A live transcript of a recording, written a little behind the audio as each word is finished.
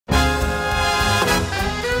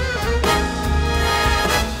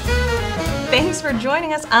Thanks for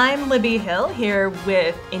joining us. I'm Libby Hill here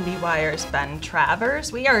with IndieWire's Ben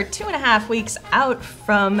Travers. We are 2.5 weeks out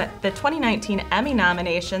from the 2019 Emmy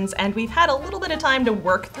nominations, and we've had a little bit of time to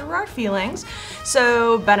work through our feelings.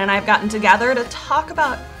 So Ben and I have gotten together to talk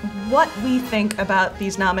about what we think about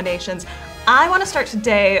these nominations. I want to start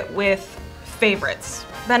today with favorites.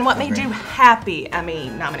 Ben, what made you happy Emmy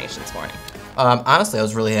nominations morning? Honestly, I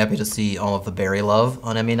was really happy to see all of the Barry love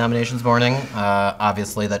on Emmy nominations morning.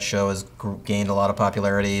 Obviously, that show has gained a lot of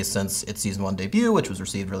popularity since its season 1 debut, which was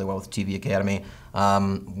received really well with the TV Academy.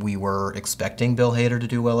 We were expecting Bill Hader to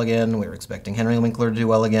do well again. We were expecting Henry Winkler to do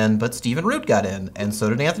well again, but Stephen Root got in, and so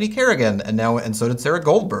did Anthony Carrigan, and so did Sarah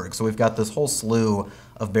Goldberg. So we've got this whole slew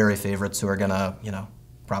of Barry favorites who are gonna,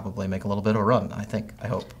 probably make a little bit of a run. I think, I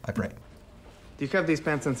hope, I pray. Do you have these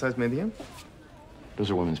pants in size medium?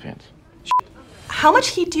 Those are women's pants. How much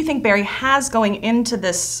heat do you think Barry has going into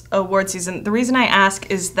this award season? The reason I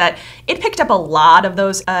ask is that it picked up a lot of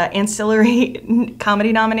those ancillary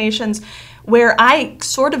comedy nominations where I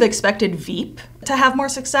sort of expected Veep to have more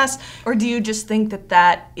success. Or do you just think that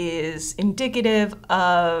that is indicative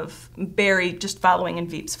of Barry just following in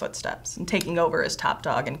Veep's footsteps and taking over as top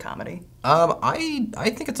dog in comedy?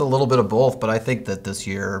 I think it's a little bit of both, but I think that this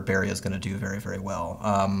year Barry is going to do very, very well.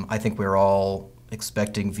 I think we're all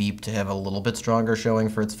expecting Veep to have a little bit stronger showing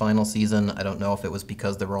for its final season. I don't know if it was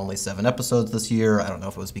because there were only 7 episodes this year. I don't know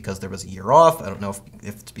if it was because there was a year off. I don't know if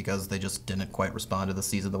it's because they just didn't quite respond to the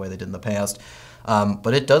season the way they did in the past.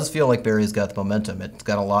 But it does feel like Barry's got the momentum. It's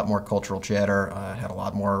got a lot more cultural chatter. It had a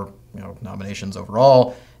lot more nominations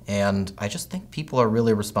overall. And I just think people are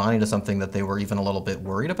really responding to something that they were even a little bit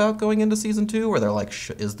worried about going into season 2, where they're like,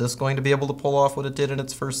 is this going to be able to pull off what it did in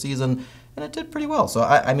its first season? And it did pretty well. So,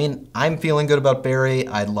 I mean, I'm feeling good about Barry.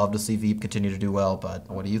 I'd love to see Veep continue to do well, but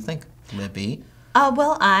what do you think, Libby?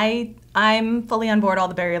 Well, I'm fully on board all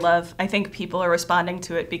the Barry love. I think people are responding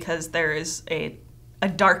to it because there is a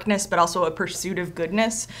darkness, but also a pursuit of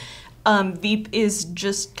goodness. Veep is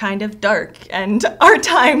just kind of dark, and our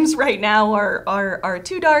times right now are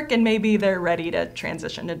too dark, and maybe they're ready to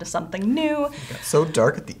transition into something new. It got so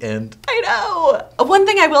dark at the end. I know. One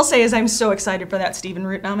thing I will say is I'm so excited for that Stephen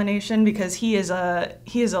Root nomination because he is a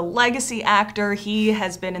legacy actor. He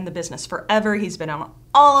has been in the business forever. He's been on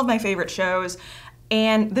all of my favorite shows,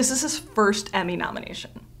 and this is his first Emmy nomination.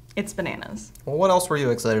 It's bananas. Well, what else were you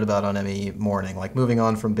excited about on Emmy morning? Like, moving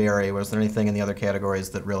on from Barry, was there anything in the other categories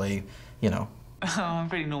that really, Oh, I'm a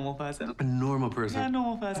pretty normal person. A normal person? Yeah, a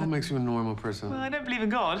normal person. What makes you a normal person? Well, I don't believe in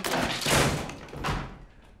God.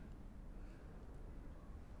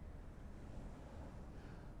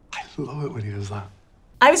 I love it when he does that.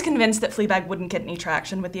 I was convinced that Fleabag wouldn't get any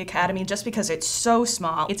traction with the Academy just because it's so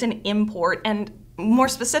small. It's an import, and more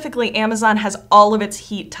specifically, Amazon has all of its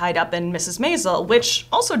heat tied up in Mrs. Maisel, which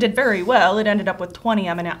also did very well. It ended up with 20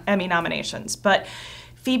 Emmy nominations. But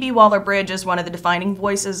Phoebe Waller-Bridge is one of the defining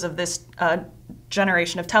voices of this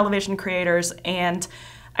generation of television creators, and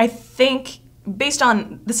I think based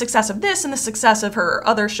on the success of this and the success of her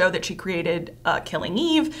other show that she created, Killing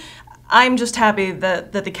Eve, I'm just happy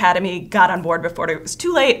that the Academy got on board before it was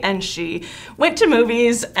too late, and she went to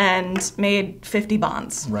movies and made 50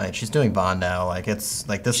 Bonds. Right, she's doing Bond now. Like, it's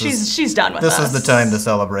like She's done with this us. is the time to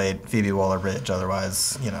celebrate Phoebe Waller-Bridge.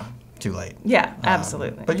 Otherwise, too late. Yeah,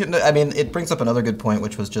 absolutely. But I mean, it brings up another good point,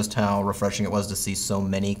 which was just how refreshing it was to see so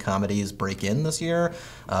many comedies break in this year.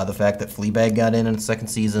 The fact that Fleabag got in its second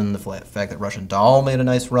season, the fact that Russian Doll made a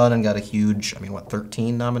nice run and got a huge,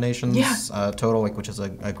 13 nominations total, which is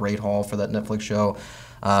a great haul for that Netflix show.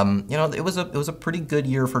 It was a pretty good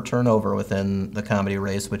year for turnover within the comedy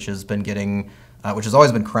race, which has been getting, which has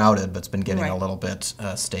always been crowded, but it's been getting a little bit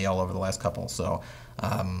stale over the last couple. So.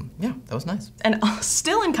 Yeah, that was nice. And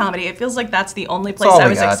still in comedy, it feels like that's the only place I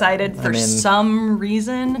was excited for some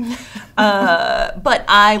reason. But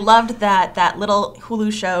I loved that little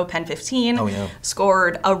Hulu show, Pen 15,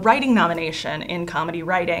 scored a writing nomination in comedy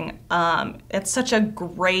writing. It's such a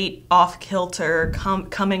great off-kilter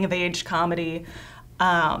coming-of-age comedy.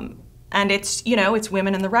 And it's, it's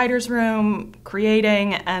women in the writer's room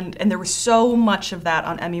creating, and there was so much of that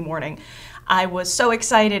on Emmy morning. I was so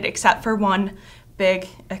excited, except for one big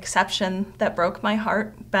exception that broke my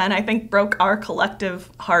heart. Ben, I think broke our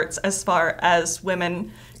collective hearts as far as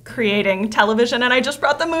women creating television, and I just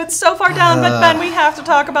brought the mood so far down, but Ben, we have to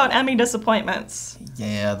talk about Emmy disappointments.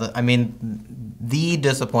 Yeah, the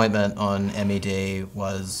disappointment on Emmy Day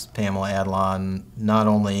was Pamela Adlon not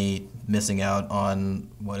only missing out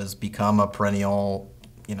on what has become a perennial,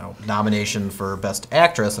 nomination for Best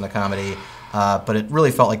Actress in a comedy, but it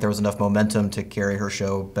really felt like there was enough momentum to carry her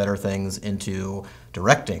show Better Things into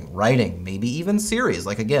directing, writing, maybe even series.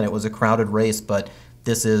 Like, again, it was a crowded race, but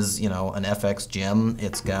this is, an FX gem.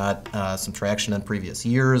 It's got some traction in previous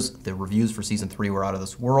years. The reviews for season 3 were out of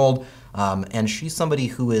this world. And she's somebody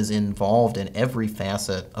who is involved in every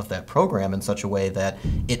facet of that program in such a way that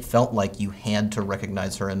it felt like you had to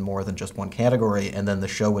recognize her in more than just one category, and then the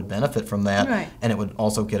show would benefit from that. Right. And it would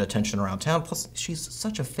also get attention around town. Plus, she's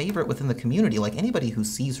such a favorite within the community. Like, anybody who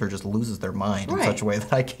sees her just loses their mind in such a way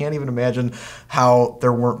that I can't even imagine how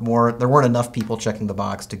there weren't enough people checking the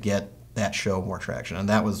box to get that show more traction, and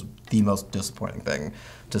that was the most disappointing thing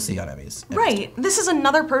to see on Emmys. Right. This is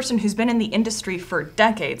another person who's been in the industry for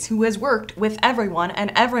decades, who has worked with everyone,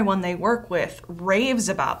 and everyone they work with raves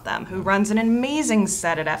about them, who runs an amazing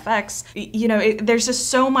set at FX. There's just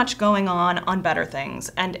so much going on Better Things,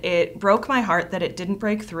 and it broke my heart that it didn't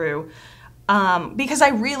break through. Because I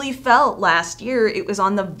really felt last year it was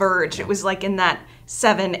on the verge. It was like in that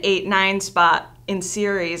 7, 8, 9 spot in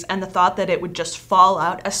series, and the thought that it would just fall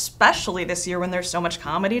out, especially this year when there's so much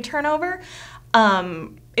comedy turnover,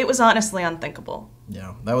 it was honestly unthinkable.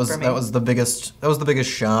 Yeah, that was the biggest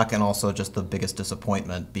shock, and also just the biggest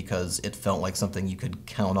disappointment, because it felt like something you could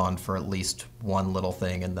count on for at least one little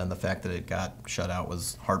thing, and then the fact that it got shut out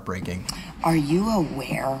was heartbreaking. Are you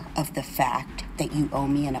aware of the fact that you owe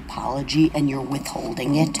me an apology and you're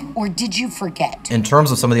withholding it? Or did you forget? In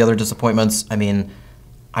terms of some of the other disappointments,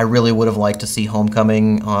 I really would have liked to see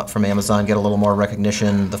Homecoming from Amazon get a little more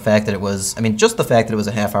recognition. The fact that it was, just the fact that it was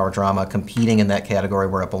a half-hour drama competing in that category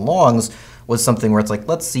where it belongs was something where it's like,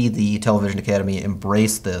 let's see the Television Academy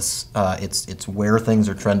embrace this. It's where things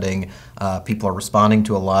are trending. People are responding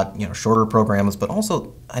to a lot, shorter programs, but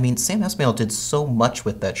also, Sam Esmail did so much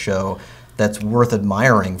with that show that's worth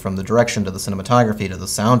admiring, from the direction to the cinematography to the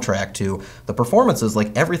soundtrack to the performances.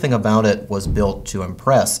 Like, everything about it was built to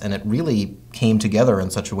impress, and it really came together in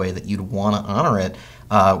such a way that you'd want to honor it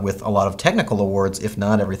with a lot of technical awards, if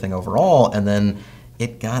not everything overall. And then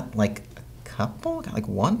it got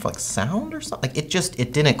one for sound or something. It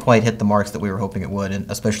didn't quite hit the marks that we were hoping it would, and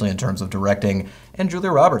especially in terms of directing. And Julia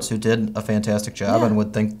Roberts, who did a fantastic job, and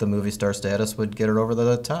would think the movie star status would get her over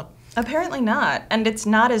the top. Apparently not. And it's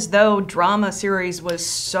not as though drama series was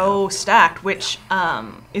so stacked, which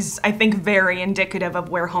is, I think, very indicative of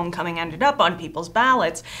where Homecoming ended up on people's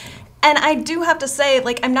ballots. And I do have to say,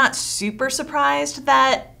 I'm not super surprised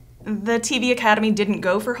that the TV Academy didn't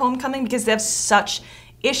go for Homecoming, because they have such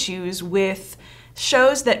issues with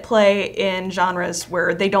shows that play in genres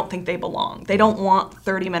where they don't think they belong. They don't want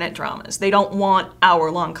 30-minute dramas. They don't want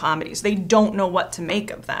hour-long comedies. They don't know what to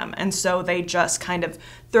make of them, and so they just kind of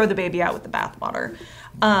throw the baby out with the bathwater.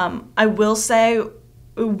 I will say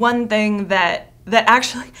one thing that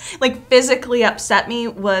actually physically upset me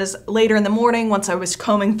was later in the morning, once I was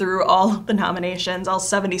combing through all of the nominations, all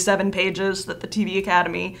 77 pages that the TV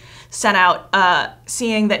Academy sent out,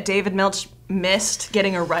 seeing that David Milch missed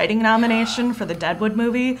getting a writing nomination for the Deadwood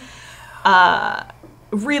movie.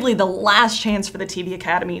 Really the last chance for the TV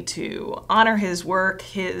Academy to honor his work,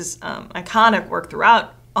 his iconic work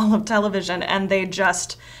throughout all of television, and they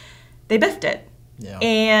biffed it. Yeah.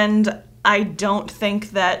 And I don't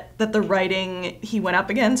think that the writing he went up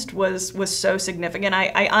against was so significant.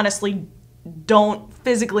 I honestly don't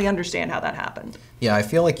physically understand how that happened. Yeah, I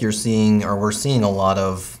feel like we're seeing a lot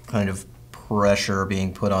of kind of pressure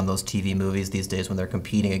being put on those TV movies these days when they're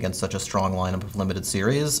competing against such a strong lineup of limited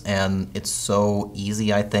series, and it's so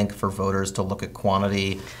easy, I think, for voters to look at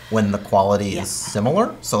quantity when the quality is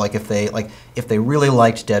similar. So if they really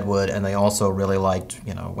liked Deadwood, and they also really liked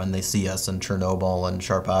When They See Us and Chernobyl and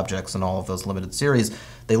Sharp Objects and all of those limited series,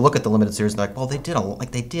 they look at the limited series and they're like, well,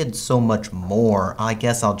 they did so much more. I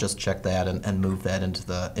guess I'll just check that and move that into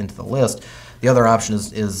the list. The other option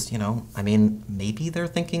is maybe they're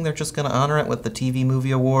thinking they're just going to honor it with the TV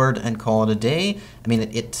Movie Award and call it a day.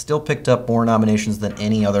 It still picked up more nominations than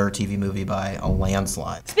any other TV movie by a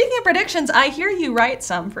landslide. Speaking of predictions, I hear you write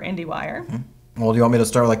some for IndieWire. Mm-hmm. Well, do you want me to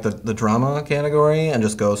start the drama category and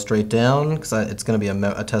just go straight down? Because it's going to be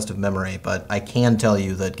a test of memory, but I can tell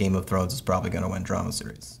you that Game of Thrones is probably going to win drama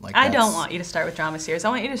series. I don't want you to start with drama series. I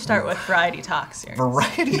want you to start with variety talk series.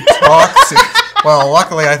 Variety talk series. Well,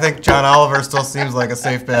 luckily, I think John Oliver still seems like a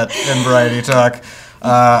safe bet in variety talk.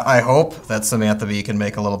 I hope that Samantha Bee can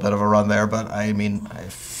make a little bit of a run there, but I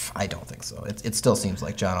don't think so. It still seems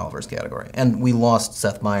like John Oliver's category. And we lost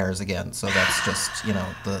Seth Meyers again, so that's just,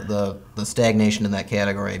 the stagnation in that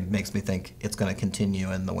category makes me think it's going to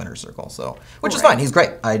continue in the winner's circle. So, which is fine. He's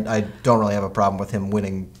great. I don't really have a problem with him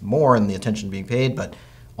winning more and the attention being paid, but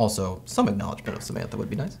also some acknowledgement of Samantha would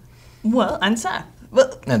be nice. Well, and Seth.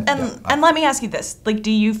 Well, and let me ask you this: like,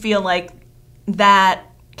 do you feel like that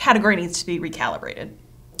category needs to be recalibrated?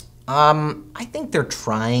 I think they're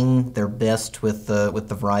trying their best with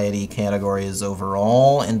the variety categories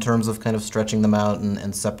overall in terms of kind of stretching them out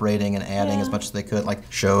and separating and adding as much as they could. Like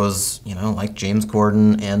shows, like James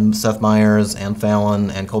Corden and Seth Meyers and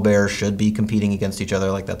Fallon and Colbert should be competing against each other.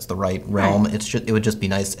 Like that's the right realm. Right. It would just be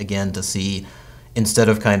nice again to see, instead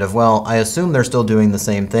of kind of, well, I assume they're still doing the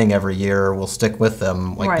same thing every year, we'll stick with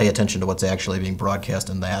them, pay attention to what's actually being broadcast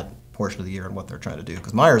in that portion of the year and what they're trying to do,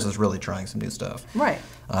 because Myers is really trying some new stuff. Right.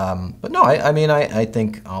 But no, I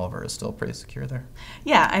think Oliver is still pretty secure there.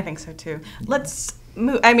 Yeah, I think so too. Let's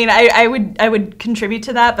move. I mean, I would contribute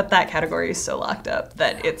to that, but that category is so locked up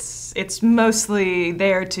that it's mostly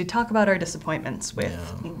there to talk about our disappointments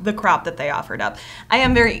with the crop that they offered up. I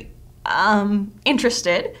am very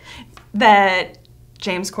interested that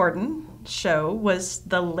James Corden show was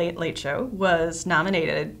the Late Late Show was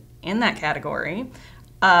nominated in that category.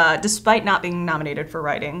 Despite not being nominated for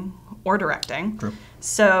writing or directing. True.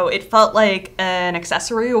 So it felt like an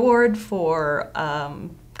accessory award for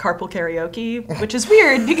Carpool Karaoke, which is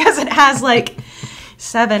weird because it has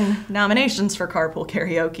 7 nominations for Carpool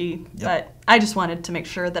Karaoke. Yep. But I just wanted to make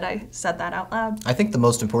sure that I said that out loud. I think the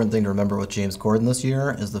most important thing to remember with James Corden this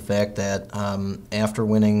year is the fact that after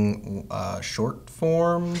winning short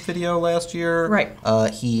form video last year,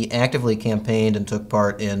 he actively campaigned and took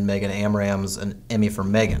part in Megan Amram's an Emmy for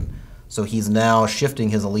Megan. So he's now shifting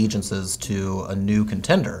his allegiances to a new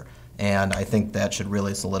contender, and I think that should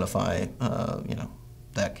really solidify,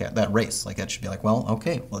 that race. That should be well,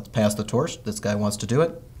 okay, let's pass the torch. This guy wants to do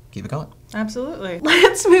it. Keep it going. Absolutely.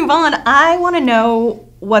 Let's move on. I want to know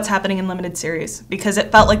what's happening in limited series, because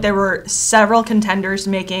it felt like there were several contenders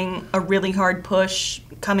making a really hard push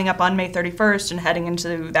coming up on May 31st and heading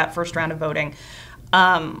into that first round of voting.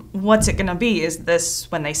 What's it going to be? Is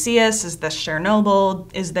this When They See Us? Is this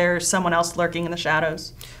Chernobyl? Is there someone else lurking in the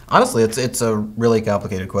shadows? Honestly, it's a really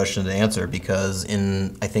complicated question to answer, because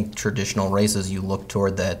in, I think, traditional races, you look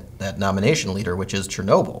toward that nomination leader, which is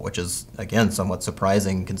Chernobyl, which is, again, somewhat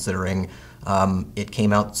surprising considering it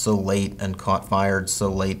came out so late and caught fire so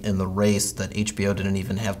late in the race that HBO didn't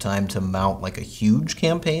even have time to mount a huge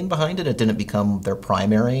campaign behind it. It didn't become their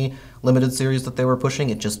primary limited series that they were pushing.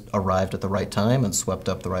 It just arrived at the right time and swept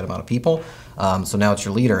up the right amount of people. So now it's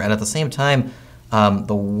your leader. And at the same time,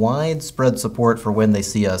 the widespread support for When They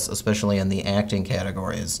See Us, especially in the acting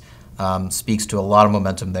categories, speaks to a lot of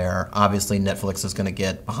momentum there. Obviously, Netflix is going to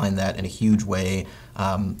get behind that in a huge way.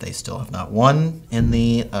 They still have not won in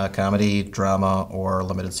the comedy, drama, or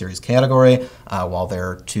limited series category, while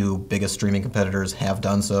their 2 biggest streaming competitors have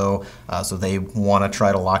done so. So they want to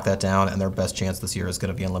try to lock that down, and their best chance this year is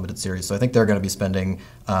going to be in limited series. So I think they're going to be spending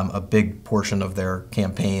a big portion of their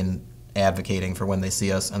campaign advocating for When They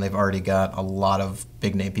See Us, and they've already got a lot of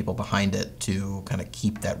big-name people behind it to kind of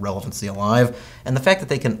keep that relevancy alive. And the fact that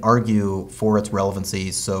they can argue for its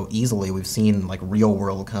relevancy so easily, we've seen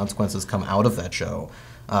real-world consequences come out of that show.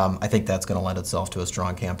 I think that's going to lend itself to a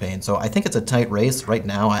strong campaign. So I think it's a tight race. Right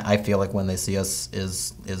now, I feel like When They See Us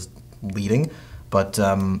is leading, but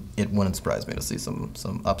it wouldn't surprise me to see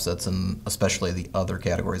some upsets, in especially the other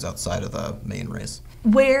categories outside of the main race.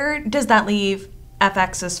 Where does that leave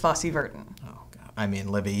FX's Fosse Verdon? Oh, God. I mean,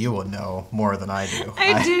 Libby, you will know more than I do.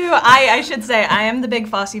 I do. I should say I am the big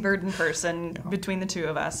Fosse Verdon person between the two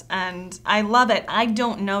of us, and I love it. I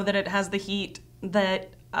don't know that it has the heat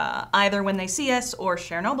that either When They See Us or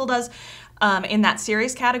Chernobyl does in that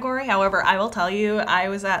series category. However, I will tell you, I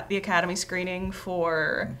was at the Academy screening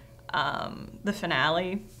for the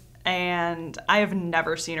finale, and I have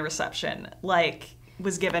never seen a reception like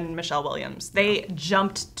was given Michelle Williams. They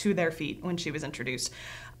jumped to their feet when she was introduced.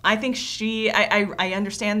 I think I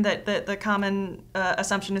understand that the common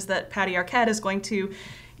assumption is that Patty Arquette is going to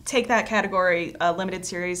take that category, limited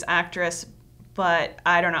series actress, but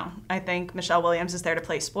I don't know. I think Michelle Williams is there to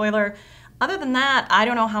play spoiler. Other than that, I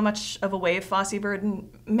don't know how much of a wave Fosse Verdon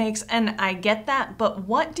makes, and I get that, but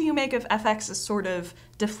what do you make of FX's sort of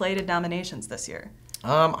deflated nominations this year?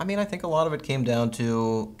 I think a lot of it came down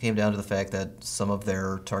to the fact that some of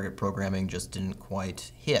their target programming just didn't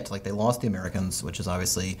quite hit. They lost The Americans, which is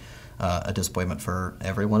obviously a disappointment for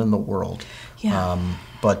everyone in the world. Yeah.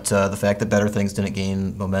 But the fact that Better Things didn't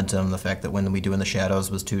gain momentum, the fact that When We Do in the Shadows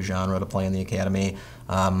was too genre to play in the Academy,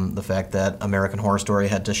 the fact that American Horror Story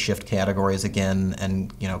had to shift categories again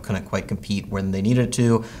and couldn't quite compete when they needed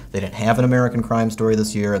to. They didn't have an American Crime Story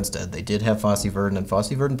this year. Instead, they did have Fosse Verdon, and Fosse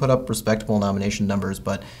Verdon put up respectable nomination numbers,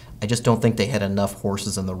 but I just don't think they had enough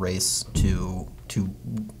horses in the race to to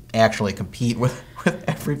actually compete with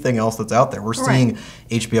everything else that's out there. We're seeing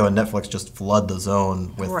HBO and Netflix just flood the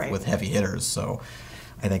zone with heavy hitters. So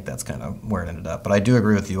I think that's kind of where it ended up. But I do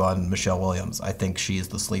agree with you on Michelle Williams. I think she's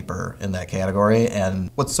the sleeper in that category.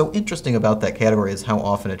 And what's so interesting about that category is how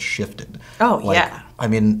often it's shifted. Oh, yeah. I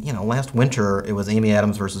mean, last winter it was Amy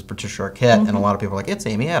Adams versus Patricia Arquette, and a lot of people are like, it's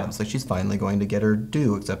Amy Adams. Like, she's finally going to get her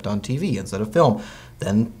due, except on TV instead of film.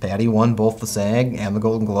 Then Patty won both the SAG and the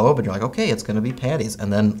Golden Globe, and you're like, okay, it's going to be Patty's.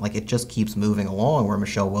 And then, it just keeps moving along, where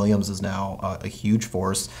Michelle Williams is now a huge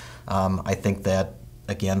force. I think that,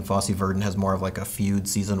 again, Fosse Verdon has more of a feud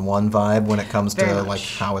season 1 vibe when it comes to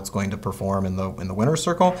how it's going to perform in the winner's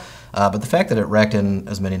circle. But the fact that it racked in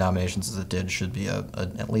as many nominations as it did should be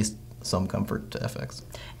at least some comfort to FX.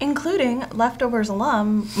 Including Leftovers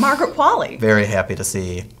alum Margaret Qualley. Very happy to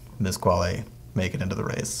see Miss Qualley make it into the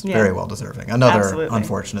race. Yeah. Very well deserving. Another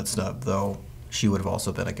unfortunate snub, though. She would have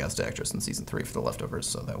also been a guest actress in season 3 for The Leftovers,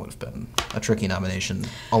 so that would have been a tricky nomination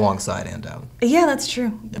alongside and down. Yeah, that's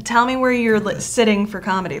true. Yep. Tell me where you're sitting for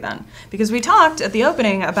comedy then. Because we talked at the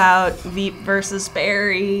opening about Veep versus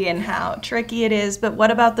Barry and how tricky it is, but what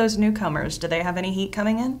about those newcomers? Do they have any heat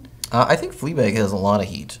coming in? I think Fleabag has a lot of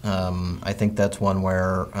heat. I think that's one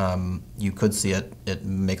where you could see it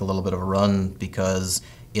make a little bit of a run because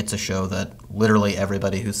it's a show that literally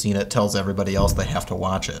everybody who's seen it tells everybody else they have to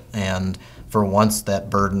watch it. And for once, that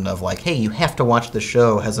burden of hey, you have to watch the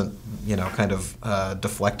show hasn't, kind of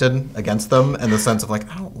deflected against them in the sense of I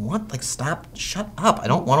don't want, stop, shut up. I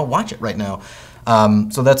don't want to watch it right now.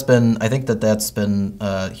 So I think that's been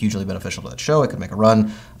hugely beneficial to that show. It could make a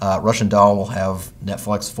run. Russian Doll will have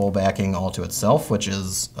Netflix full backing all to itself, which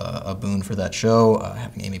is a boon for that show.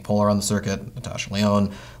 Having Amy Poehler on the circuit, Natasha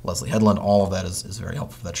Lyonne, Leslie Headland, all of that is very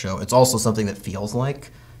helpful for that show. It's also something that feels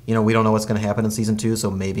like, we don't know what's going to happen in season 2,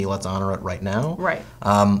 so maybe let's honor it right now. Right.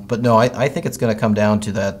 But no, I think it's going to come down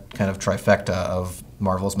to that kind of trifecta of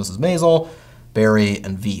Marvelous Mrs. Maisel, Barry,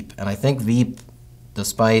 and Veep. And I think Veep,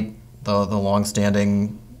 despite the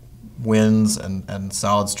long-standing wins and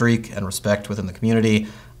solid streak and respect within the community,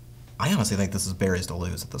 I honestly think this is Barry's to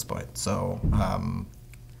lose at this point. So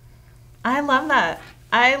I love that.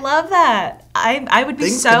 I would be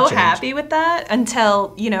so happy with that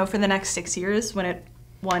until, for the next 6 years when it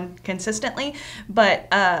won consistently. But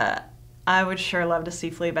I would sure love to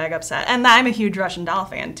see Fleabag upset. And I'm a huge Russian Doll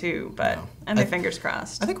fan too, but and my fingers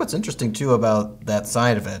crossed. I think what's interesting too about that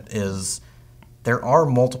side of it is there are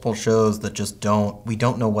multiple shows that just we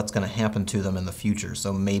don't know what's going to happen to them in the future,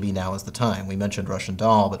 so maybe now is the time. We mentioned Russian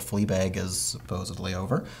Doll, but Fleabag is supposedly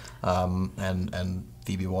over, and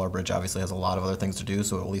Phoebe Waller-Bridge obviously has a lot of other things to do,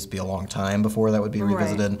 so it'll at least be a long time before that would be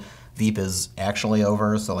revisited. Right. Veep is actually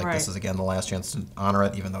over, so this is again the last chance to honor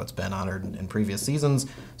it, even though it's been honored in previous seasons.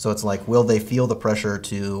 So it's will they feel the pressure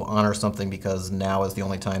to honor something because now is the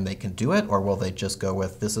only time they can do it, or will they just go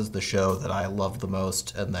with, this is the show that I love the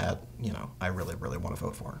most and that, I really, really want to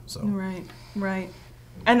vote for. So Right.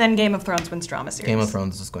 And then Game of Thrones wins Drama Series. Game of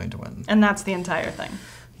Thrones is going to win. And that's the entire thing.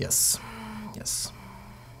 Yes.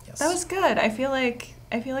 That was good. I feel like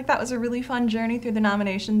that was a really fun journey through the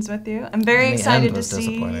nominations with you. I'm very excited to see.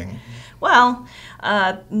 Disappointing. Well,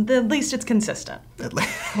 at least it's consistent. At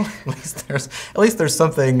least there's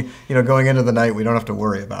something, going into the night we don't have to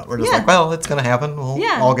worry about. We're just well, it's going to happen. We'll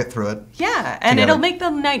all get through it. Yeah, and it'll make the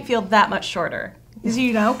night feel that much shorter.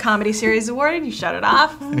 Because, Comedy Series awarded, you shut it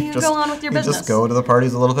off, and you go on with your business. You just go to the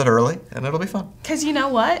parties a little bit early, and it'll be fun. Because you know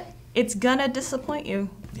what? It's gonna disappoint you.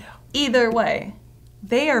 Yeah. Either way.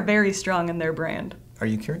 They are very strong in their brand. Are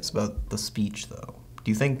you curious about the speech, though? Do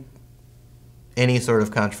you think any sort of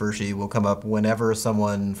controversy will come up whenever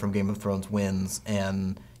someone from Game of Thrones wins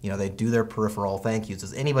and, they do their peripheral thank yous?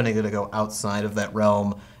 Is anybody going to go outside of that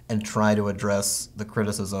realm and try to address the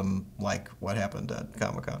criticism like what happened at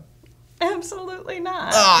Comic-Con? Absolutely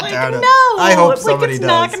not. Oh, darn it. No. I hope somebody does. It's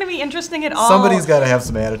not going to be interesting at all. Somebody's got to have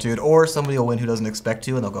some attitude, or somebody will win who doesn't expect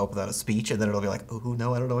to, and they'll go up without a speech, and then it'll be like, oh,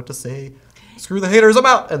 no, I don't know what to say. Screw the haters, I'm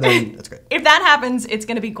out. And then that's great. If that happens, it's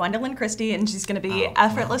going to be Gwendolyn Christie, and she's going to be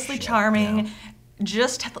effortlessly charming. Yeah.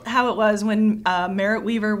 Just how it was when Merritt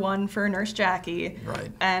Wever won for Nurse Jackie.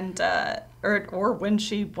 Right. And, or when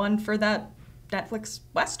she won for that Netflix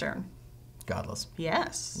Western. Godless.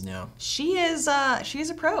 Yes. Yeah. She's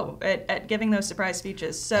a pro at giving those surprise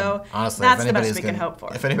speeches. So honestly, that's the best we can hope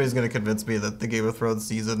for. If anybody's going to convince me that the Game of Thrones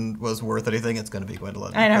season was worth anything, it's going to be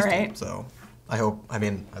Gwendolyn. I know, Christie. right? So I'd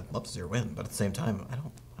love to see her win, but at the same time, I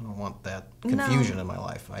don't want that confusion in my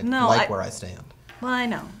life. I like where I stand. Well, I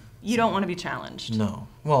know. You don't want to be challenged. No.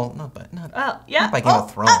 Well, not by Game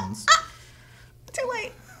of Thrones. Too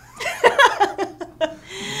late.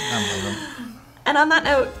 I'm leaving. And on that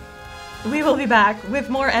note, We will be back with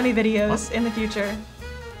more Emmy videos in the future.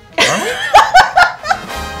 Are we?